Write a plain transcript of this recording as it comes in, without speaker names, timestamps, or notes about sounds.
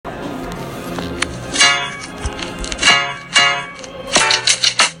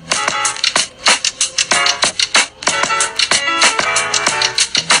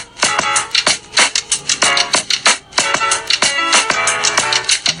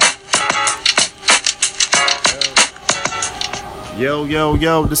Yo, yo,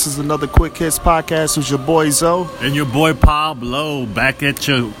 yo, this is another Quick Hits podcast with your boy Zoe. And your boy Pablo, back at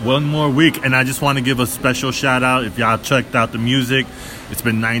you one more week. And I just want to give a special shout out if y'all checked out the music. It's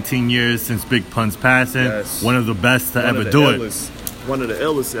been 19 years since Big Pun's passing. Yes. One of the best to ever do it. One of the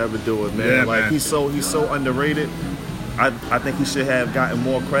illest to ever do it, man. Yeah, like man. he's so underrated. I think he should have gotten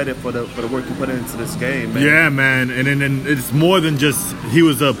more credit for the work he put into this game, man. Yeah, man. And then it's more than just he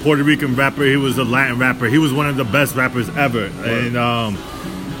was a Puerto Rican rapper. He was a Latin rapper. He was one of the best rappers ever. Right. And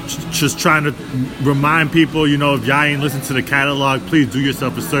just trying to remind people, you know, if y'all ain't listened to the catalog, please do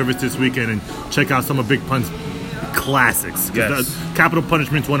yourself a service this weekend and check out some of Big Pun's classics. Yes. Capital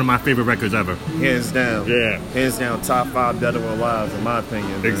Punishment's one of my favorite records ever. Hands down. Yeah. Hands down, top 5 Dead or Alive, in my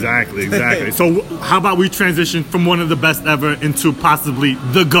opinion. Man. Exactly. So how about we transition from one of the best ever into possibly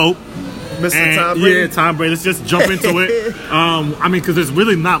the GOAT? Mr. Tom Brady? Yeah, Tom Brady. Let's just jump into it. Because there's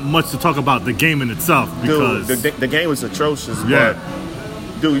really not much to talk about the game in itself. Because dude, the game was atrocious. Yeah.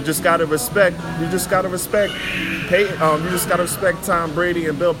 But, dude, you just gotta respect. You just gotta respect Tom Brady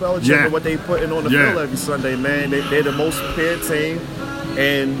and Bill Belichick and what they put in on the field every Sunday, man. They're the most prepared team,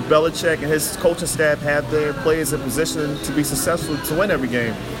 and Belichick and his coaching staff have their players in position to be successful to win every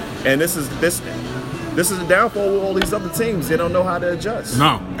game. And this is the downfall with all these other teams. They don't know how to adjust.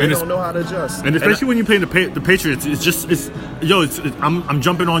 No, they don't know how to adjust. And especially when you play the Patriots, I'm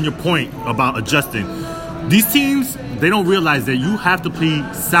jumping on your point about adjusting. These teams, they don't realize that you have to be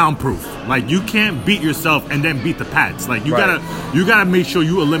soundproof. Like, you can't beat yourself and then beat the Pats. Like, you gotta make sure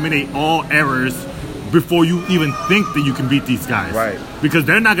you eliminate all errors before you even think that you can beat these guys. Right. Because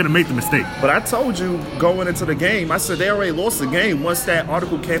they're not gonna make the mistake. But I told you going into the game, I said they already lost the game once that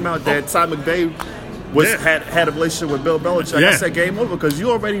article came out that Todd McVay had a relationship with Bill Belichick. I said game over, because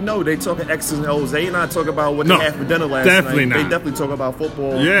you already know they talking X's and O's. They not talking about what they had for dinner last night. Not. They definitely talk about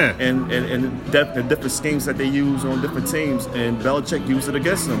football and the different schemes that they use on different teams, and Belichick used it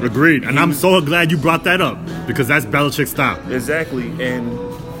against them. Agreed. And I'm so glad you brought that up, because that's Belichick's style. Exactly. And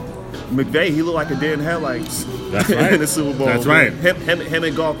McVay, he looked like a deer in headlights. That's right. In the Super Bowl. That's right. Him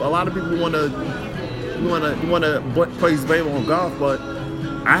and golf. A lot of people want to praise baseball on golf, but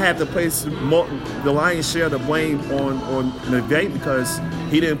I have to place the lion's share of the blame on McVay, because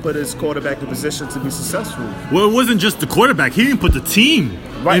he didn't put his quarterback in position to be successful. Well, it wasn't just the quarterback; he didn't put the team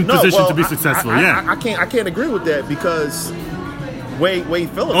in position to be successful. I can't agree with that, because Wade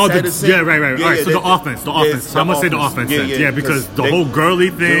Phillips had the same. Yeah, right. All right, so the offense. So I'm gonna say the offense. Yeah, because the whole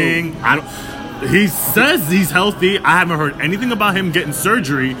Gurley thing. He says he's healthy. I haven't heard anything about him getting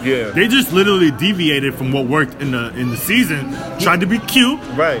surgery. Yeah. They just literally deviated from what worked in the season. Tried to be cute.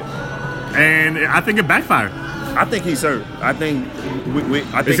 Right. And I think it backfired. I think he's hurt. I think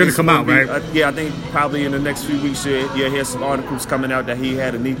it's going to come out, right? I think probably in the next few weeks, here's some articles coming out that he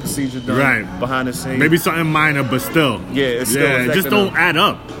had a knee procedure done behind the scenes. Maybe something minor, but still. Yeah, it's still it just don't add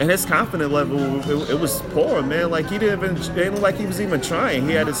up. And his confidence level, it was poor, man. Like, he didn't look like he was even trying.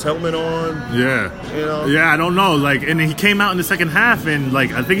 He had his helmet on. Yeah. You know? Yeah, I don't know. Like, and he came out in the second half, and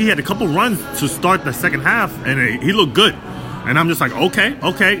like I think he had a couple runs to start the second half, and he looked good. And I'm just like, okay,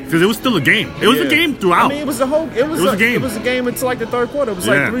 because it was still a game. It was a game throughout. I mean, it was a game. It was a game until like the third quarter. It was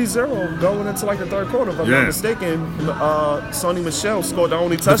like 3-0 going into like the third quarter. If I'm not mistaken, Sonny Michel scored the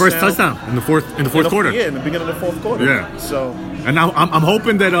only touchdown. The first touchdown in the fourth quarter. Yeah, in the beginning of the fourth quarter. Yeah. So. And I'm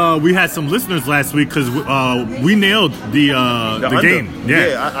hoping that we had some listeners last week, because we nailed the game.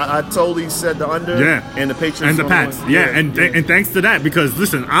 Yeah, I totally said the under. Yeah. And the Patriots and the Pats. And thanks to that, because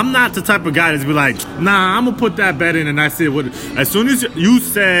listen, I'm not the type of guy that's be like, nah, I'm gonna put that bet in and that's it. As soon as you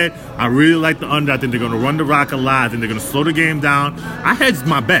said I really like the under, I think they're gonna run the rock a lot. I think they're gonna slow the game down. I hedged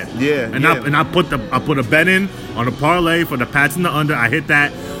my bet. I put a bet in on a parlay for the Pats and the under. I hit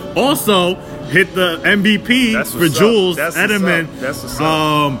that. Also hit the MVP for Jules Edelman. That's what's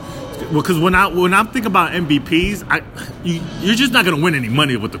up. Because when I think about MVPs, you're just not going to win any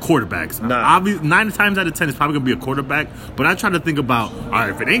money with the quarterbacks. Nah. 9 times out of 10, it's probably going to be a quarterback. But I try to think about, all right,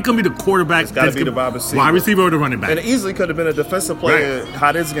 if it ain't going to be the quarterback, it's got to be the wide receiver. Wide receiver or the running back. And it easily could have been a defensive player,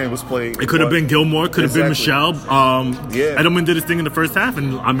 how this game was played. It could have been Gilmore, could have been Michelle. Edelman did his thing in the first half,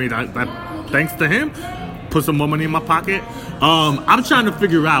 and I mean, thanks to him, put some more money in my pocket. I'm trying to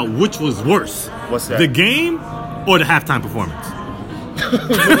figure out which was worse. What's that? The game or the halftime performance?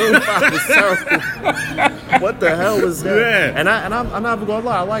 Maroon 5 was terrible. What the hell was that? Yeah. And I'm not gonna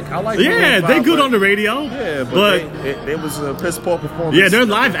lie. I like. Yeah, Maroon 5, they good but, on the radio. Yeah, but it was a piss poor performance. Yeah, their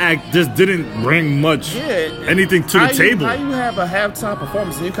live act just didn't bring much anything to the table. How you have a halftime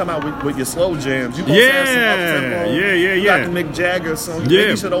performance and you come out with your slow jams? You both have some up-tempo. You got the Mick Jagger song. Maybe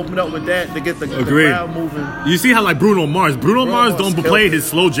you should open up with that to get the crowd moving. You see how like Bruno Mars don't play his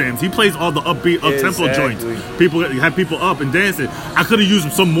slow jams. He plays all the upbeat, up-tempo joints. People have people up and dancing. I could have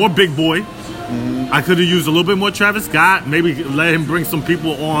used some more Big Boy. I could have used a little bit more Travis Scott. Maybe let him bring some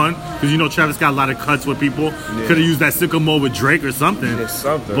people on because you know Travis got a lot of cuts with people. Yeah. Could have used that sicko mode with Drake or something.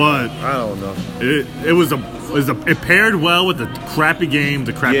 But I don't know. It paired well with the crappy game,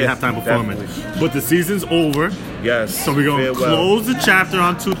 the crappy halftime performance. Definitely. But the season's over. Yes. So we're gonna close the chapter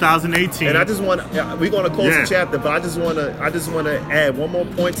on 2018. And I just want we're gonna close the chapter, but I just wanna add one more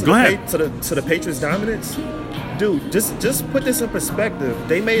point to the Patriots' dominance. Dude, just put this in perspective.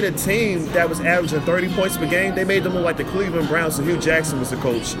 They made a team that was averaging 30 points per game. They made them look like the Cleveland Browns, and Hugh Jackson was the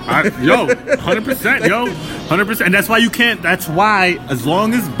coach. 100%, 100%. And that's why you can't. That's why, as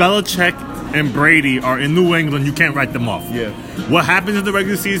long as Belichick and Brady are in New England, you can't write them off. Yeah. What happens in the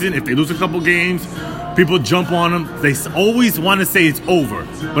regular season, if they lose a couple games, people jump on them. They always want to say it's over.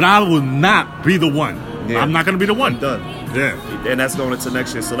 But I will not be the one. Yeah. I'm not going to be the one. I'm done. Yeah, and that's going into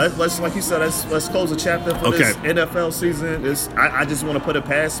next year. So let's like you said, let's close the chapter for this NFL season. I just want to put it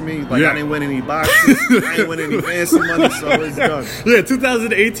past me. Like I didn't win any boxes, I didn't win any fancy money, so it's done. Yeah,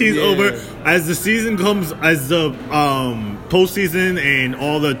 2018 is over. As the season comes, as the postseason and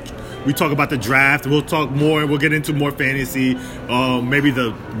all the. We talk about the draft. We'll talk more. We'll get into more fantasy, maybe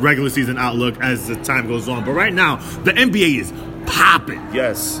the regular season outlook as the time goes on. But right now, the NBA is popping.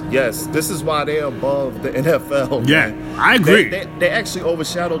 Yes. This is why they're above the NFL. Yeah, man. I agree. They actually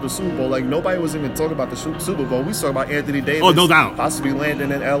overshadowed the Super Bowl. Like, nobody was even talking about the Super Bowl. We saw about Anthony Davis. Oh, no doubt. Possibly landing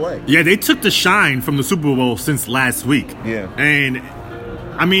in L.A. Yeah, they took the shine from the Super Bowl since last week. Yeah. And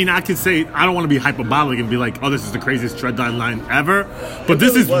I mean, I could say, I don't want to be hyperbolic and be like, oh, this is the craziest trade deadline ever. But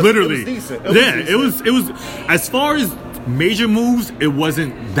this is literally. It was decent. It was, as far as major moves, it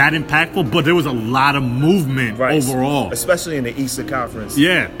wasn't that impactful, but there was a lot of movement overall. Especially in the Eastern Conference.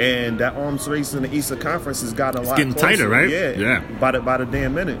 Yeah. And that arms race in the Eastern Conference has gotten a lot getting closer. tighter, right? Yeah. By the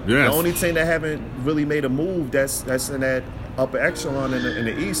damn minute. Yes. The only team that haven't really made a move that's in that upper echelon in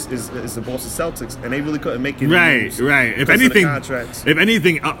the East is the Boston Celtics, and they really couldn't make it. Right. If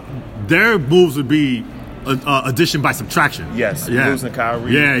anything, their moves would be addition by subtraction. Yes. Losing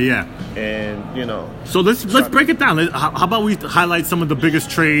Kyrie. Yeah. And So let's break it down. How about we highlight some of the biggest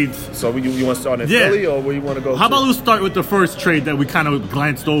trades? So you want to start in Philly, or where you want to go? How about we start with the first trade that we kind of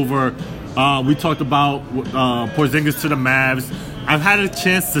glanced over? We talked about Porzingis to the Mavs. I've had a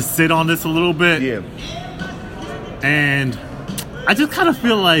chance to sit on this a little bit. Yeah. And I just kind of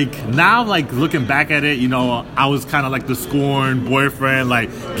feel like now, like looking back at it, I was kind of like the scorned boyfriend, like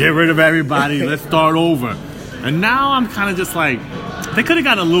get rid of everybody, let's start over. And now I'm kind of just like, they could have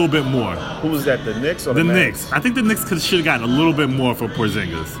gotten a little bit more. Who was that, the Knicks or the Mavs? Knicks. I think the Knicks should have gotten a little bit more for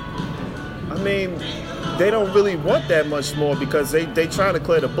Porzingis. I mean, they don't really want that much more because they trying to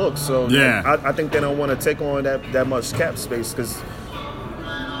clear the books. So I think they don't want to take on that much cap space because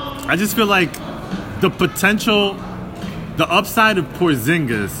I just feel like the potential. The upside of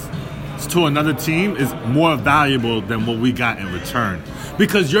Porzingis to another team is more valuable than what we got in return.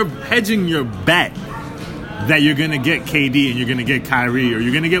 Because you're hedging your bet that you're going to get KD and you're going to get Kyrie or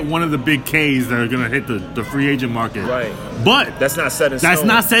you're going to get one of the big Ks that are going to hit the free agent market. Right. But that's not set in stone. That's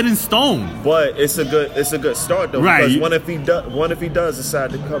not set in stone. But it's a good start though. Right. Because what if he does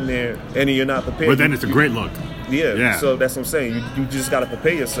decide to come there and you're not prepared? But then it's a great look. Yeah. So that's what I'm saying. You just got to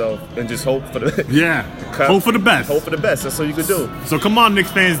prepare yourself and just hope for the hope for the best. Hope for the best. That's all you can do. So come on,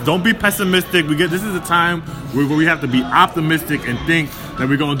 Knicks fans, don't be pessimistic. This is a time where we have to be optimistic and think that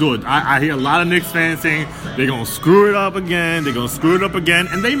we're gonna do it. I hear a lot of Knicks fans saying they're gonna screw it up again. They're gonna screw it up again,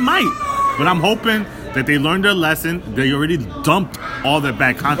 and they might. But I'm hoping that they learned their lesson. They already dumped all their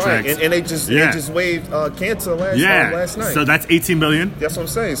bad contracts. Right. And they just waived Cantor last night. So that's $18 million. That's what I'm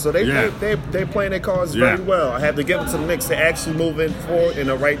saying. So they're playing their cards very well. I have to give it to the Knicks to actually moving forward in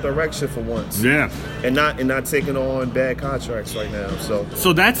the right direction for once. Yeah. And not taking on bad contracts right now.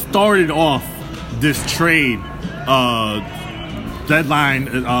 So that started off this trade deadline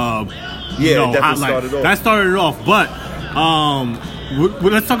definitely hotline. started off. That started it off. But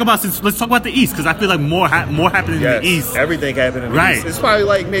let's talk about the East, because I feel like more happening in the East. Everything happened in the East. It's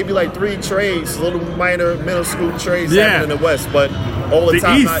probably maybe 3 trades, little minor middle school trades happening in the West, but all the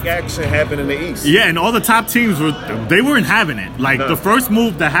top-notch action happened in the East. Yeah, and all the top teams weren't having it. The first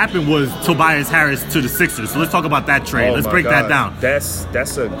move that happened was Tobias Harris to the Sixers. So let's talk about that trade. Let's break that down.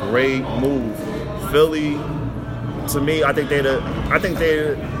 That's a great move. Philly, to me, I think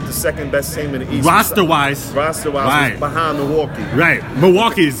they're the second best team in the East. Roster-wise, right. Behind Milwaukee. Right.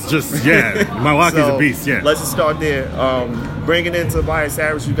 Milwaukee's just, Milwaukee's a beast, Let's just start there. Bringing in Tobias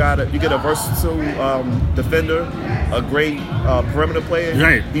Harris, you get a versatile defender, a great perimeter player.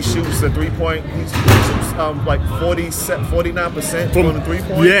 Right. He shoots a 3-point. He shoots 49% from the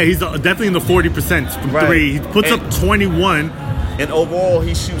 3-point. Yeah, he's definitely in the 40% from 3. He puts up 21. And overall,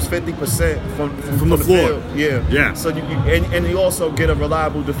 he shoots 50% from the floor. Field. Yeah. So and you also get a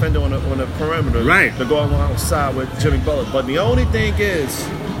reliable defender on the perimeter. Right. To go alongside with Jimmy Butler. But the only thing is,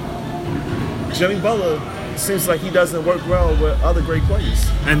 Jimmy Butler seems like he doesn't work well with other great players.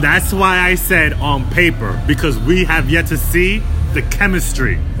 And that's why I said on paper, because we have yet to see the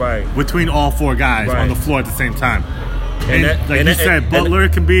chemistry between all 4 guys on the floor at the same time. And Butler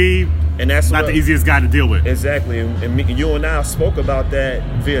can be. And that's not the easiest guy to deal with. Exactly. And you and I spoke about that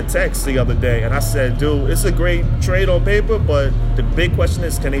via text the other day. And I said, dude, it's a great trade on paper, but the big question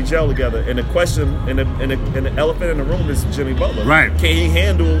is, can they gel together? And the question and the elephant in the room is Jimmy Butler. Right. Can he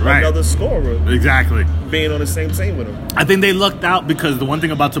handle another scorer? Exactly. Being on the same team with him. I think they lucked out, because the one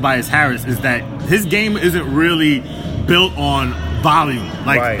thing about Tobias Harris is that his game isn't really built on volume.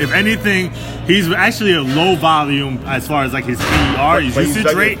 If anything, he's actually a low volume as far as his PER, his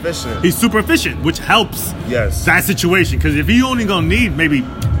usage rate. He's super efficient, which helps that situation. Because if he only gonna need maybe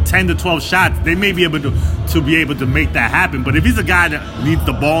 10 to 12 shots, they may be able to make that happen. But if he's a guy that needs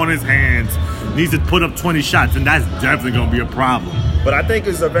the ball in his hands, needs to put up 20 shots, then that's definitely gonna be a problem. But I think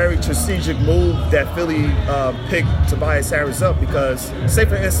it's a very strategic move that Philly picked Tobias Harris up, because, say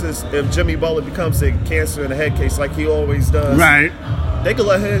for instance, if Jimmy Butler becomes a cancer in the head case like he always does, they could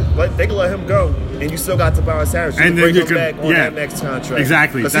let him go, and you still got Tobias Harris. You can bring him back on that next contract.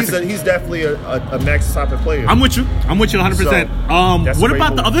 Exactly. Because he's definitely a max type of player. I'm with you 100%. What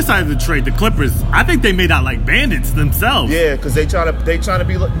about the other side of the trade, the Clippers? I think they made out like bandits themselves. Yeah, because they trying to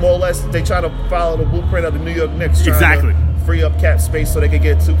be more or less, they try to follow the blueprint of the New York Knicks. Exactly. Free up cap space so they could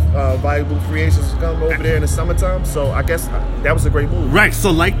get 2 valuable free agents to come over there in the summertime. So I guess that was a great move. Right.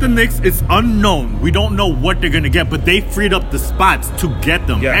 So like the Knicks, it's unknown. We don't know what they're going to get, but they freed up the spots to get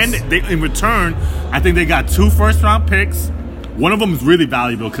them. Yes. And in return, I think they got 2 first-round picks. One of them is really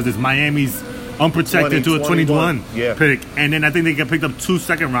valuable because it's Miami's unprotected to a 21 pick. And then I think they picked up 2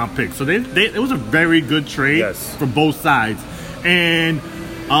 second-round picks. So it was a very good trade for both sides. And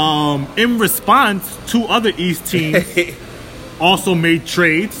in response, 2 other East teams also made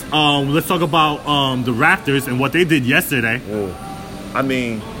trades. Let's talk about the Raptors and what they did yesterday. I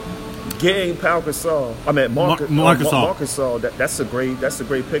mean, getting Pau Gasol, Marc Gasol, that's a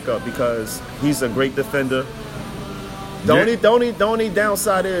great pickup, because he's a great defender. The only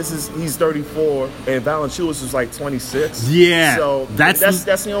downside is he's 34 and Valanciunas is 26. Yeah, so that's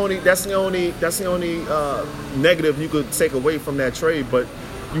the only negative you could take away from that trade. But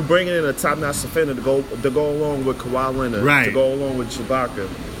you bringing in a top-notch defender to go along with Kawhi Leonard, to go along with Ibaka,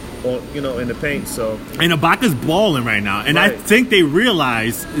 in the paint. So and Ibaka's balling right now, and I think they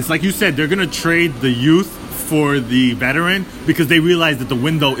realize it's like you said, they're gonna trade the youth for the veteran because they realize that the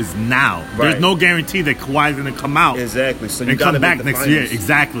window is now. There's no guarantee that Kawhi's gonna come out exactly. So you and come back next year.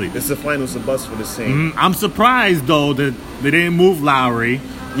 Exactly. It's the finals of bust for this team. I'm surprised though that they didn't move Lowry.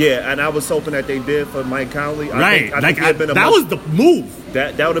 Yeah, and I was hoping that they did for Mike Conley. I think that was the move.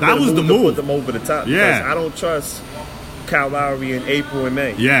 That would have been the move to put them over the top. Yeah, I don't trust Kyle Lowry in April and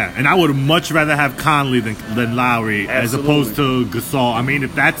May. Yeah, and I would much rather have Conley than Lowry as opposed to Gasol. I mean,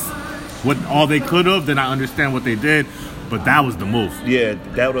 if that's what all they could have, then I understand what they did. But that was the move. Yeah,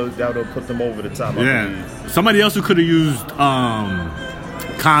 that would have put them over the top. I believe. Somebody else who could have used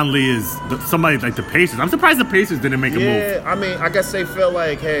Conley is somebody like the Pacers. I'm surprised the Pacers didn't make a move. Yeah, I mean, I guess they feel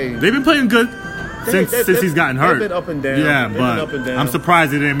like, hey, they've been playing good since he's gotten hurt. They've been up and down. Yeah, but I'm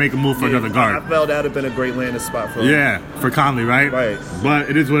surprised they didn't make a move for another guard. I felt that would have been a great landing spot for him. Yeah, for Conley, right? Right. But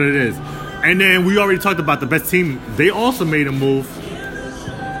it is what it is. And then we already talked about the best team. They also made a move.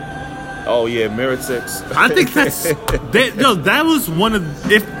 Oh yeah, Mirotics. I think that was one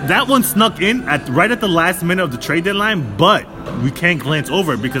of, if that one snuck in right at the last minute of the trade deadline, but we can't glance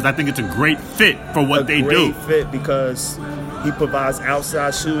over it because I think it's a great fit for what they do. A great fit because he provides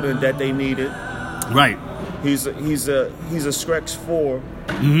outside shooting that they needed. Right. He's a stretch 4,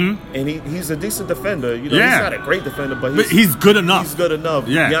 and he's a decent defender. You know, he's not a great defender, but he's good enough. He's good enough.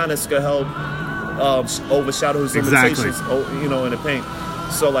 Yeah. Giannis could help overshadow his limitations. You know, in the paint.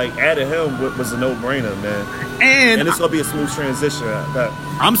 So like adding him was a no-brainer, man. And it's gonna be a smooth transition.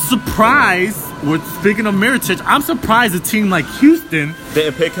 I'm surprised. Speaking of Mirotic, I'm surprised a team like Houston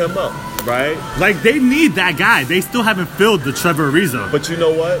didn't pick him up. Right? Like, they need that guy. They still haven't filled the Trevor Ariza. But you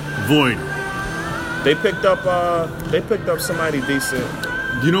know what? Void. They picked up somebody decent.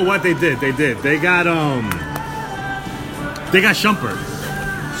 You know what they did? They got Shumpert.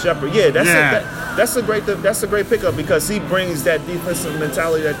 Shumpert, yeah, that's a great pickup because he brings that defensive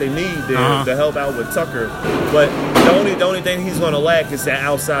mentality that they need there to help out with Tucker. But the only thing he's gonna lack is that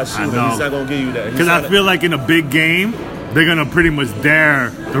outside shooting. He's not gonna give you that. Because I feel like in a big game, they're going to pretty much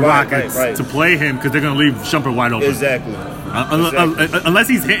dare the Rockets to play him because they're going to leave Shumpert wide open. Exactly. Unless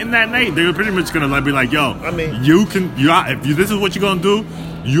he's hitting that night, they're pretty much going to be like, yo, I mean, if this is what you're going to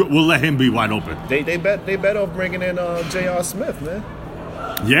do, we'll let him be wide open. They bet off bringing in J.R. Smith, man.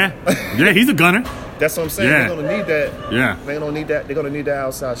 Yeah, he's a gunner. That's what I'm saying. Yeah. They're gonna need that. Yeah, they're gonna need that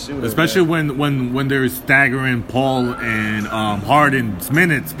outside shooter, especially when they're staggering Paul and Harden's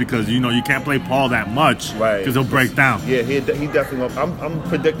minutes because you can't play Paul that much because he'll break down. Yeah, he definitely. I'm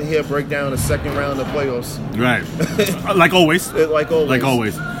predicting he'll break down in the second round of the playoffs. Right, like always. Like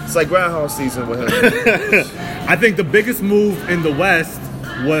always. It's like groundhog season with him. I think the biggest move in the West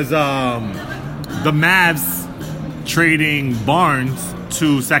was the Mavs trading Barnes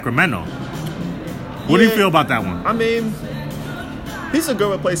to Sacramento. What do you feel about that one? I mean, he's a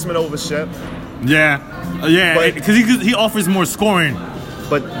good replacement over Shep. Yeah, because he offers more scoring.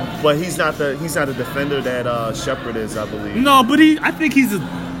 But he's not the defender that Shepard is, I believe. No, but I think he's a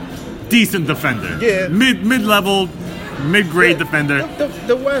decent defender. Yeah, mid-level, mid-grade defender.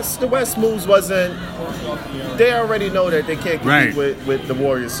 The West moves wasn't. They already know that they can't compete with the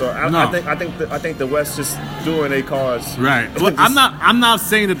Warriors, so I think the West just doing their cards. Right. Well, I'm not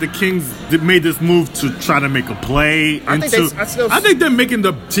saying that the Kings made this move to try to make a play. I think they're making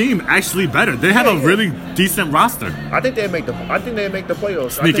the team actually better. They have a really decent roster. I think they make the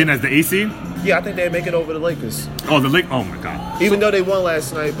playoffs. Sneak in as the AC. Yeah, I think they make it over the Lakers. Oh, oh my God. Even though they won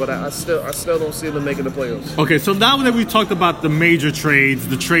last night, but I still don't see them making the playoffs. Okay, so now that we talked about the major trades,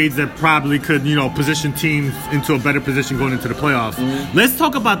 the trades that probably could, position teams into a better position going into the playoffs, let's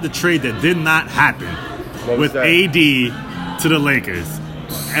talk about the trade that did not happen with AD to the Lakers.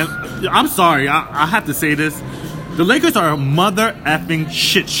 And I'm sorry, I have to say this. The Lakers are a mother effing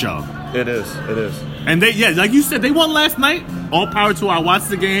shit show. It is. And like you said, they won last night. All power to. I watched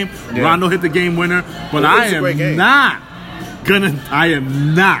the game. Yeah. Rondo hit the game winner. But I am not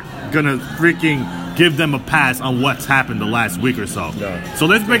gonna freaking give them a pass on what's happened the last week or so. No. So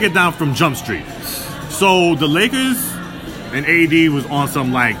let's break it down from Jump Street. So the Lakers and AD was on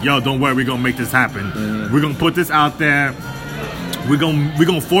some like, yo, don't worry, we're gonna make this happen. We're gonna put this out there. We're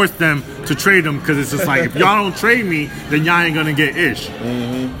gonna force them to trade them because it's just like if y'all don't trade me, then y'all ain't gonna get ish.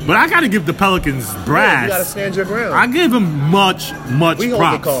 But I gotta give the Pelicans brass. You gotta stand your ground. I give them much we hold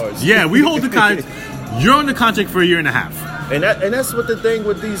props. The cards. Yeah, we hold the cards. You're on the contract for a year and a half. And that's what the thing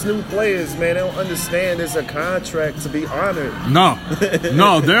with these new players, man. They don't understand it's a contract to be honored.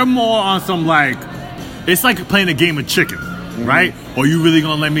 No, they're more on some like it's like playing a game of chicken. Right? Or you really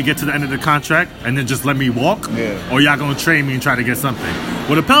gonna let me get to the end of the contract and then just let me walk? Yeah. Or y'all gonna trade me and try to get something?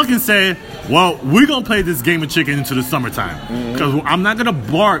 Well, the Pelicans said, well, we're gonna play this game of chicken into the summertime. Because I'm not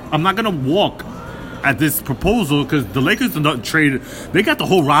gonna walk at this proposal because the Lakers are not traded. They got the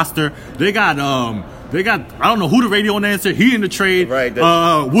whole roster. They got I don't know who the radio announcer. He in the trade. Right.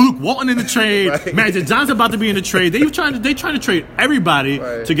 Luke Walton in the trade. Right. Magic Johnson about to be in the trade. They trying to trade everybody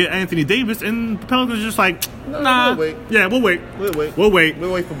to get Anthony Davis, and the Pelicans are just like, nah. We'll wait. Yeah, we'll wait.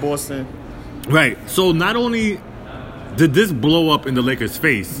 We'll wait for Boston. Right. So not only did this blow up in the Lakers'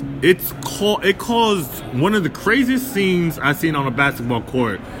 face, it caused one of the craziest scenes I've seen on a basketball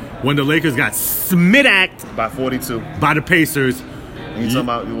court when the Lakers got smidacked by 42 by the Pacers. You talking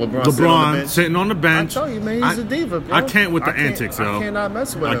about LeBron sitting on the bench? I tell you, man, he's a diva, bro. I can't with the antics, yo. I cannot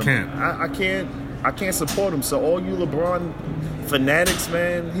mess with him. I can't support him. So all you LeBron fanatics,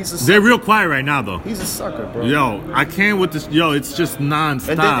 man, he's a sucker. They're real quiet right now, though. He's a sucker, bro. Yo, I can't with this. Yo, it's just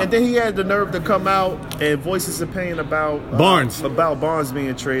nonstop. And then he had the nerve to come out and voice his opinion about Barnes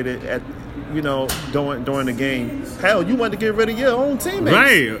being traded at. During the game. Hell, you wanted to get rid of your own teammates.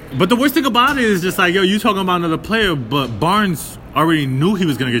 Right. But the worst thing about it is just like, yo, you talking about another player, but Barnes already knew he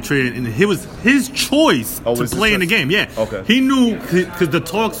was going to get traded, and it was his choice to play in the game. Yeah. Okay. He knew, because the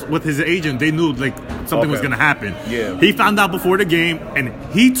talks with his agent, they knew like something was going to happen. Yeah. He found out before the game, and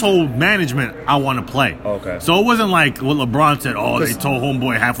he told management, I want to play. Okay. So it wasn't like what LeBron said, they told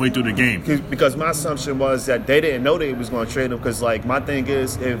homeboy halfway through the game. Because my assumption was that they didn't know they was going to trade him, because like my thing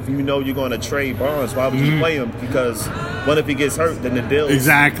is, if you know you're going to trade Barnes, why would you play him? Because what if he gets hurt, then the deal is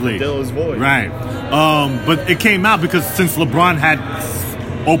void. Right. But it came out because since LeBron had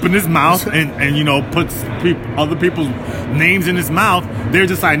opened his mouth and you know, puts other people's names in his mouth, they're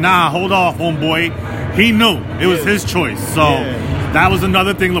just like, nah, hold off, homeboy. He knew it was his choice. So that was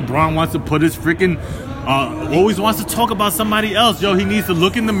another thing. LeBron wants to put his freaking always wants to talk about somebody else. Yo, he needs to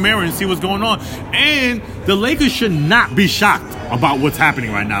look in the mirror and see what's going on. And the Lakers should not be shocked about what's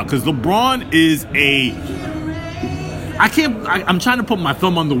happening right now, because LeBron is I'm trying to put my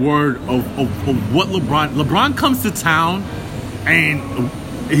thumb on the word of what LeBron comes to town, and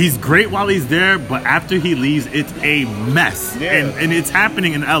he's great while he's there, but after he leaves, it's a mess. Yeah. And it's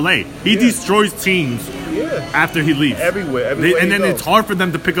happening in LA. He destroys teams after he leaves. Everywhere and then it's hard for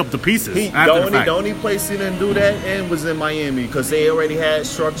them to pick up the pieces. The only place he didn't do that in was in Miami, because they already had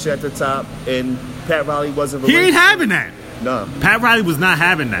structure at the top, and Pat Riley wasn't. He ain't having that. No. Pat Riley was not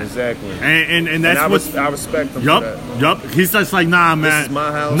having that. Exactly. And that's I respect him for that. Yup. He's just like, nah, man. This is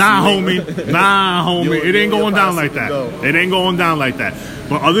my house. Nah, homie. Nah, homie. It ain't going down like that. It ain't going down like that.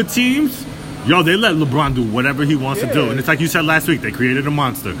 But other teams, they let LeBron do whatever he wants to do. And it's like you said last week, they created a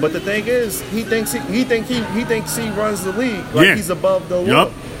monster. But the thing is, he thinks he runs the league. Like he's above the law.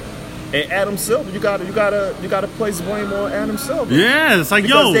 Yup. And Adam Silver, you gotta place blame on Adam Silver. Yeah, it's like,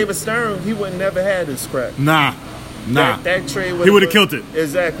 because David Stern, he would never had his crack. Nah. That trade he would have killed it.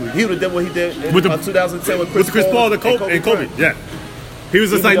 Exactly. He would have done what he did in 2010 with Chris Paul and Kobe. Yeah. He was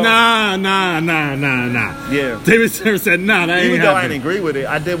just like, nah. Yeah. David Stern said, nah, that ain't Even though I happening. didn't agree with it,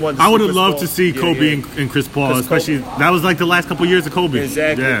 I did want to I would have loved to see Kobe and Chris Paul, especially that was like the last couple years of Kobe.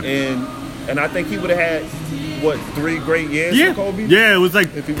 Exactly. Yeah. And I think he would have had 3 great years for Kobe? Yeah, it was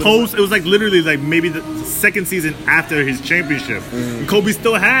like it was like literally like maybe the second season after his championship. Kobe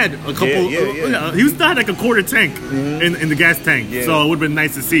still had a couple he still had like a quarter tank in the gas tank. Yeah. So it would have been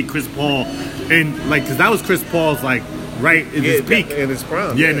nice to see Chris Paul and like, because that was Chris Paul's like right in his peak. In his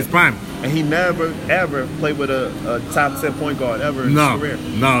prime. Yeah, in his prime. And he never ever played with a top 10 point guard ever in his career.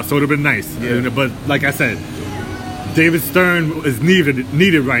 No, so it would have been nice. Yeah. But like I said, David Stern is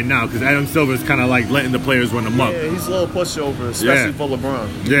needed right now, because Adam Silver is kind of like letting the players run amok. Yeah, he's a little pushover, especially for LeBron.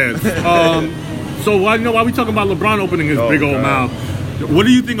 Yeah. So why we talking about LeBron opening his big old mouth? What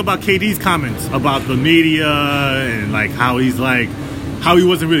do you think about KD's comments about the media and like how he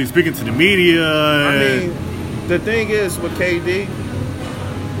wasn't really speaking to the media? I mean, the thing is with KD,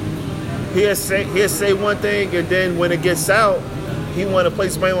 he'll say one thing, and then when it gets out, he want to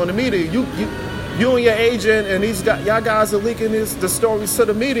place blame on the media. You and your agent and y'all guys are leaking the stories to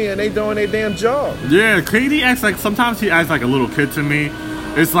the media, and they doing their damn job. Yeah, KD acts like, sometimes he acts like a little kid to me.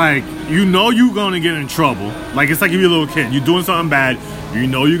 It's like, you know you're going to get in trouble. Like, it's like if you're a little kid, you're doing something bad, you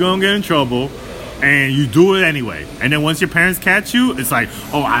know you're going to get in trouble, and you do it anyway. And then once your parents catch you, it's like,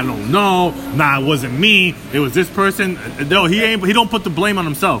 oh, I don't know. Nah, it wasn't me. It was this person. No, he don't put the blame on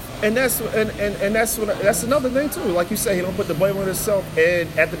himself. And that's another thing too. Like you said, he don't put the blame on himself. And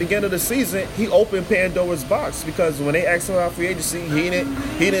at the beginning of the season, he opened Pandora's box, because when they asked him about free agency, he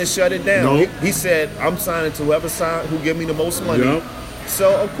didn't shut it down. Nope. He said, I'm signing to who give me the most money. Yep.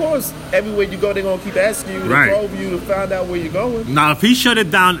 So, of course, everywhere you go, they're going to keep asking you to probe you to find out where you're going. Now, if he shut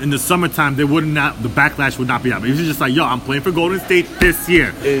it down in the summertime, the backlash would not be up. He was just like, yo, I'm playing for Golden State this year.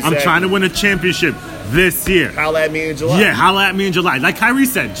 Exactly. I'm trying to win a championship this year. Holla at me in July. Yeah, holla at me in July. Like Kyrie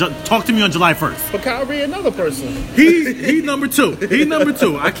said, talk to me on July 1st. But Kyrie, another person. He's number 2. He's number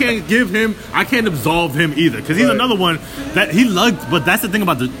 2. I can't absolve him either, because he's another one that he liked. But that's the thing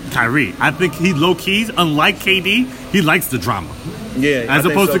about the Kyrie. I think he low-keys, unlike KD, he likes the drama. Yeah, as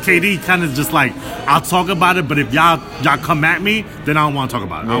opposed to KD, kind of just like, I'll talk about it, but if y'all come at me, then I don't want to talk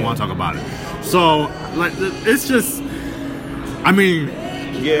about it. I don't want to talk about it. So, like, it's just, I mean,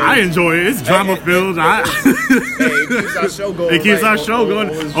 I enjoy it. It's drama filled. It keeps our show going. It keeps our show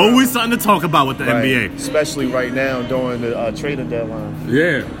going. Always something to talk about with the NBA, especially right now during the trading deadline.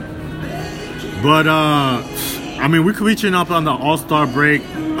 Yeah, but I mean, we're reaching up on the All-Star break.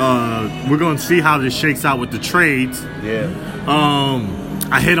 We're going to see how this shakes out with the trades. Yeah.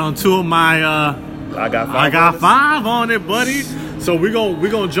 I hit on 2 of my. I got 5 on it, buddy. So we're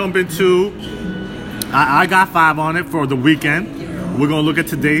gonna jump into. I got 5 on it for the weekend. We're gonna look at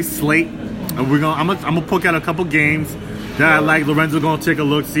today's slate, and I'm gonna pick out a couple games that I like. Lorenzo gonna take a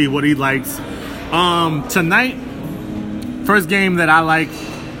look, see what he likes. Tonight, first game that I like.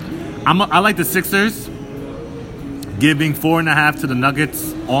 I like the Sixers giving 4.5 to the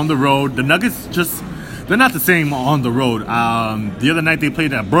Nuggets on the road. The Nuggets they're not the same on the road. The other night they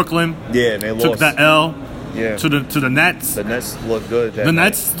played at Brooklyn. Yeah, and they took lost. the L. Yeah. To the Nets. The Nets look good. The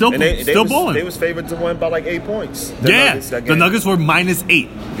Nets still balling. They was favored to win by like 8 points. The Nuggets were -8.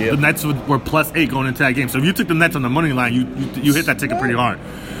 Yeah. The Nets were +8 going into that game. So if you took the Nets on the money line, you hit that ticket pretty hard.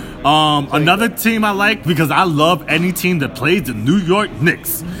 Another team I like because I love any team that plays the New York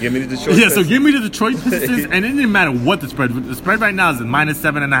Knicks. Give me the Detroit Pistons. So give me the Detroit Pistons, and it didn't matter what the spread. The spread right now is at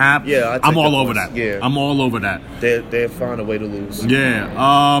 -7.5. Yeah, I'm all over that. Yeah, I'm all over that. They'll find a way to lose.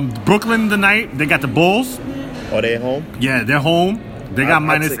 Yeah. Brooklyn tonight they got the Bulls. Are they at home? Yeah, they're home. They got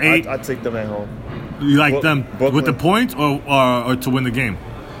 -8. I take them at home. You like them Brooklyn. with the points or to win the game?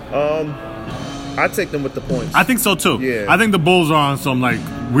 I take them with the points. I think so too. Yeah. I think the Bulls are on some like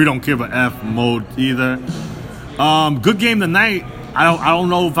we don't give a F mode either. Good game tonight. I don't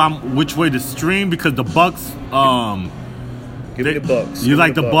know if I'm which way to stream because the Bucks. Give me the Bucks. You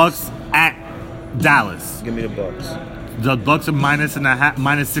like the Bucks at Dallas? Give me the Bucks. The Bucks are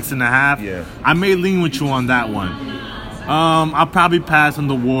 -6.5. Yeah. I may lean with you on that one. I'll probably pass on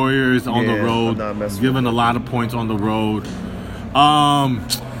the Warriors on the road, I'm not messing giving a lot of points on the road.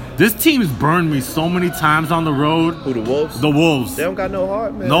 This team has burned me so many times on the road. Who, the Wolves? The Wolves. They don't got no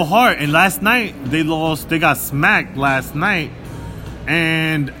heart, man. No heart. And last night they lost. They got smacked last night,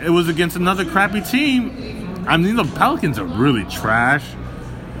 and it was against another crappy team. I mean, the Pelicans are really trash.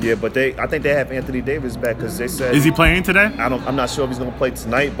 Yeah, but I think they have Anthony Davis back because they said. Is he playing today? I'm not sure if he's going to play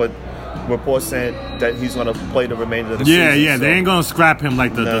tonight, but reports saying that he's going to play the remainder of the season. Yeah. They ain't going to scrap him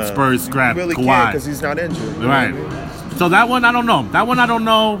like the Spurs scrap really Kawhi. can't because he's not injured. Right. So that one I don't know.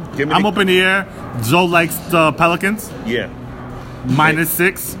 I'm up in the air. Zoe likes the Pelicans. Yeah.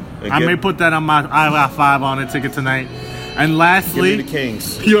 -6. I may put that on my. I got 5 on it. Ticket tonight. And lastly, give me the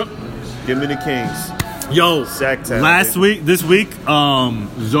Kings. Yep. Give me the Kings. Yo, this week,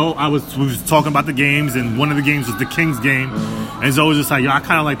 Zoe, we was talking about the games, and one of the games was the Kings game, and Zoe was just like, yo, I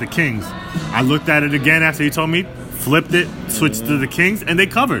kind of like the Kings. I looked at it again after you told me, flipped it, switched to the Kings, and they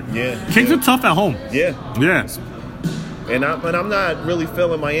covered. Yeah, Kings are tough at home. Yeah. And I'm not really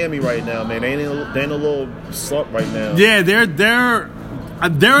feeling Miami right now, man. They in a little slump right now. Yeah, they're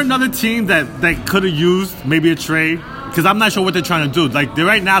another team that could have used maybe a trade. Because I'm not sure what they're trying to do. Like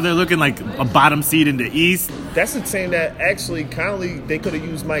right now, they're looking like a bottom seed in the East. That's a team that actually they could have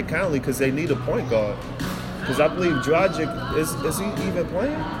used Mike Conley because they need a point guard. Because I believe Dragic is he even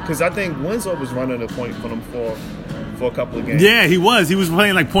playing? Because I think Winslow was running the point for them for a couple of games. Yeah, he was. He was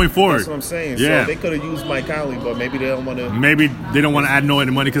playing like point forward. That's what I'm saying. Yeah. So they could have used Mike Conley, but maybe they don't want to. Maybe they don't want to add no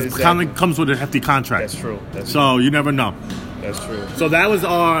other money because Conley comes with a hefty contract. That's true. So you never know. That's true. So that was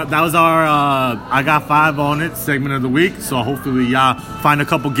our I got 5 on it segment of the week. So hopefully y'all find a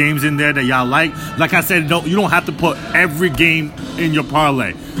couple games in there that y'all like. Like I said, you don't have to put every game in your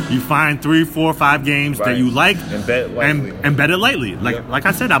parlay. You find 3, 4, 5 games that you like and bet lightly. And bet it lightly. Like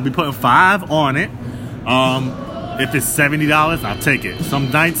I said, I'll be putting 5 on it. If it's $70, I'll take it.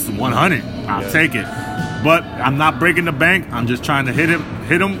 Some nights $100, I'll take it. But I'm not breaking the bank. I'm just trying to hit him,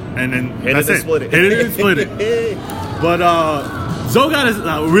 and then that's it. Split it. Hit it and split it. But Zoe got us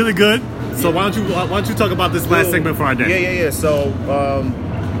really good. So why don't you talk about this last segment for our day? Yeah. So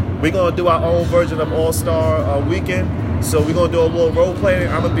we're gonna do our own version of All-Star Weekend. So we're gonna do a little role play.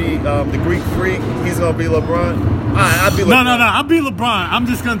 I'm gonna be the Greek Freak. He's gonna be LeBron. I'll be LeBron. No. I'll be LeBron. I'm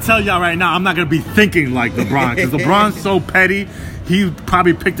just gonna tell y'all right now. I'm not gonna be thinking like LeBron because LeBron's so petty. He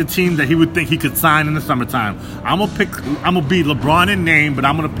probably picked a team that he would think he could sign in the summertime. I'm gonna be LeBron in name, but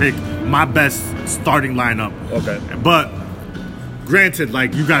I'm gonna pick my best starting lineup. Okay. But granted,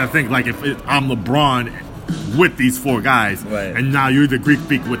 like you gotta think like if I'm LeBron with these 4 guys, right. And now you're the Greek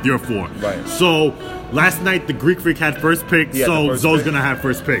Freak with your 4. Right. So last night the Greek Freak had first pick, so Zoe's gonna have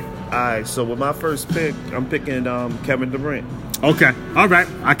first pick. All right. So with my first pick, I'm picking Kevin Durant. Okay. All right.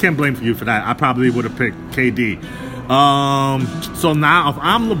 I can't blame you for that. I probably would have picked KD. So now if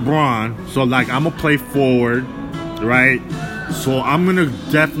I'm LeBron, so like I'm gonna play forward, right? So I'm gonna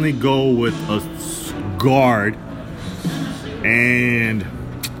definitely go with a guard, and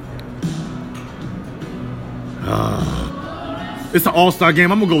it's an all-star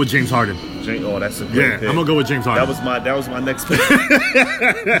game. I'm gonna go with James Harden. That's a great pick. I'm gonna go with James Harden. That was my next pick.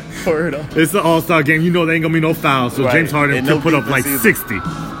 Word up. It's an all-star game. You know there ain't gonna be no fouls, so right. James Harden can put up like 60.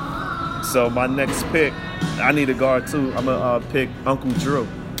 So my next pick, I need a guard too. I'm gonna pick Uncle Drew.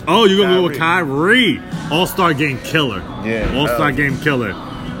 Oh, you're gonna go with Kyrie. All-star game killer. Yeah. All-star game killer.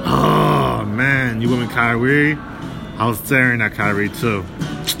 Oh man, you went with Kyrie. I was staring at Kyrie too.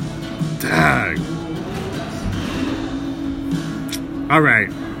 Dang. All right.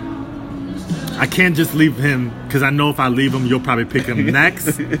 I can't just leave him because I know if I leave him, you'll probably pick him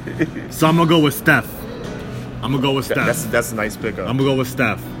next. So I'm gonna go with Steph. That's a nice pickup. I'm gonna go with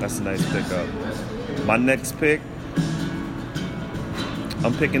Steph. That's a nice pickup. My next pick,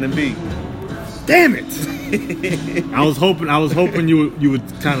 I'm picking Embiid. Damn it! I was hoping you would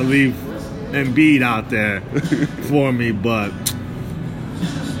kind of leave Embiid out there for me, but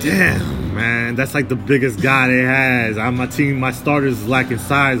damn, man, that's like the biggest guy they has. My starters is lacking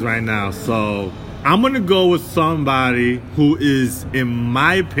size right now, so I'm gonna go with somebody who is, in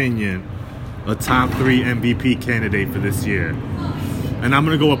my opinion, a top 3 MVP candidate for this year. And I'm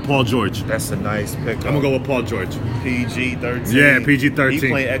going to go with Paul George. That's a nice pickup. I'm going to go with Paul George. PG-13. Yeah, PG-13. He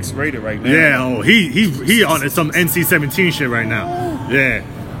playing X-rated right now. Yeah, he on some NC-17 shit right now. Yeah.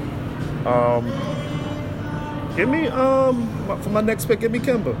 Give me, for my next pick, give me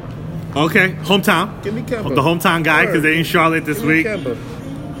Kemba. Okay, hometown. Give me Kemba. The hometown guy, because they're in Charlotte this week. Kemba.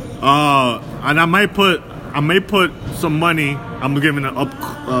 And I may put some money. I'm giving an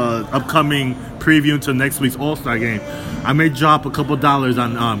upcoming preview to next week's All-Star game. I may drop a couple dollars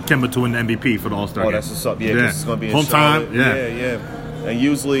on Kemba to win the MVP for the All-Star game. Oh, that's what's up. Yeah, this is going to be in hometown. Charlotte. Yeah. And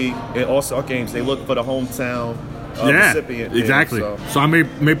usually in All-Star games, they look for the hometown recipient. Exactly. So I may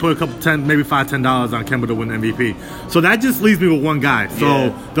put maybe $5-10 on Kemba to win the MVP. So that just leaves me with one guy.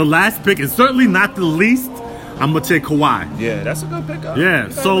 So the last pick, and certainly not the least, I'm going to take Kawhi. Yeah, that's a good pickup. Yeah,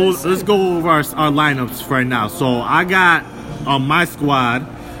 so let's go over our lineups right now. So I got on my squad,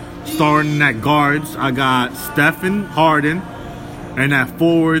 starting at guards, I got Stephen, Harden, and at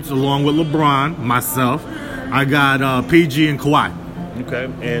forwards, along with LeBron, myself, I got PG and Kawhi. Okay,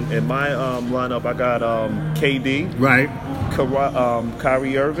 and in my lineup, I got KD. Right.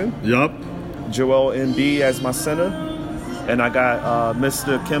 Kyrie Irving. Yup. Joel Embiid as my center. And I got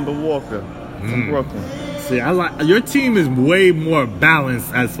Mr. Kemba Walker from Brooklyn. See, your team is way more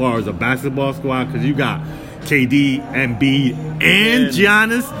balanced as far as a basketball squad because you got KD, Embiid, and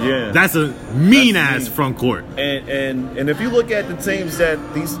Giannis. Yeah, that's a mean-ass front court. And if you look at the teams that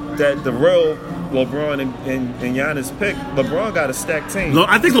the real LeBron and Giannis picked, LeBron got a stacked team.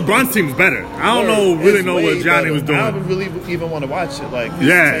 I think LeBron's team is better. I don't really know what Johnny was doing. I don't really even want to watch it. Like his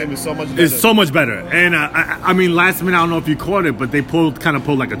team is so much better. It's so much better. And I mean, last minute, I don't know if you caught it, but they kind of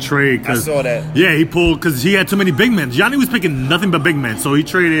pulled like a trade. I saw that. Yeah, he pulled because he had too many big men. Johnny was picking nothing but big men, so he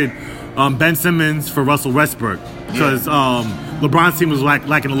traded Ben Simmons for Russell Westbrook because LeBron's team was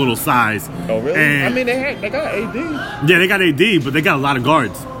lacking a little size. Oh, really? And, I mean, they got AD. Yeah, they got AD, but they got a lot of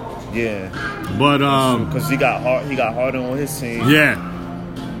guards. Yeah, but because he got Harden on his team. Yeah,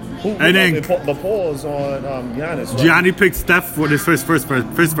 and then Paul's on Giannis. Right? Gianni picked Steph for his first pick.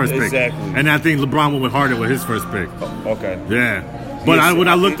 Exactly. And I think LeBron went with Harden with his first pick. Oh, okay. Yeah, but I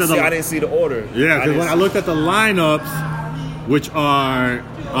looked at I didn't see the order. Yeah, because when I looked at the lineups, which are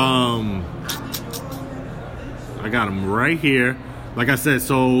I got them right here. Like I said,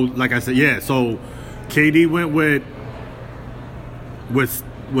 So KD went with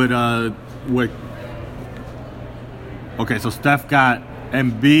okay, so Steph got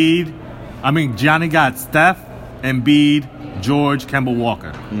Embiid. Gianni got Steph, Embiid, George, Kemba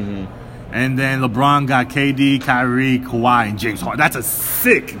Walker. Mm-hmm. And then LeBron got KD, Kyrie, Kawhi, and James Harden. That's a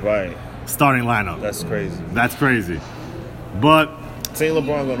sick starting lineup. That's crazy. But it's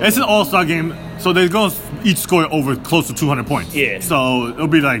an all-star game, so they're going to each score over close to 200 points. Yeah. So it'll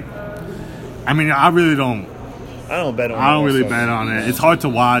be like, I don't bet on it. It's hard to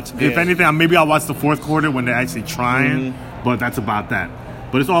watch. Yeah. If anything, maybe I'll watch the fourth quarter when they're actually trying, but that's about that.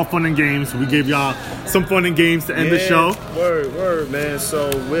 But it's all fun and games. We gave y'all some fun and games to end the show. Word, man. So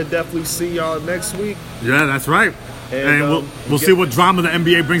we'll definitely see y'all next week. Yeah, that's right. And we'll see what drama the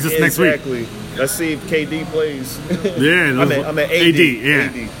NBA brings us next week. Exactly. Let's see if KD plays. Yeah, I mean AD.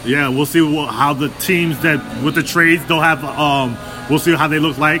 Yeah, yeah. We'll see how the teams that with the trades they'll have. We'll see how they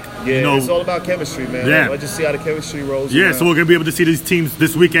look like. Yeah, it's all about chemistry, man. Yeah, let's just see how the chemistry rolls. Yeah, so we're gonna be able to see these teams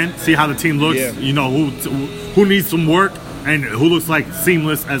this weekend. See how the team looks. Yeah. Who needs some work and who looks like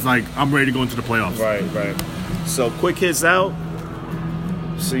seamless as like I'm ready to go into the playoffs. Right. So quick hits out.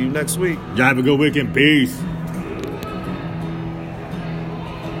 See you next week. Y'all have a good weekend. Peace.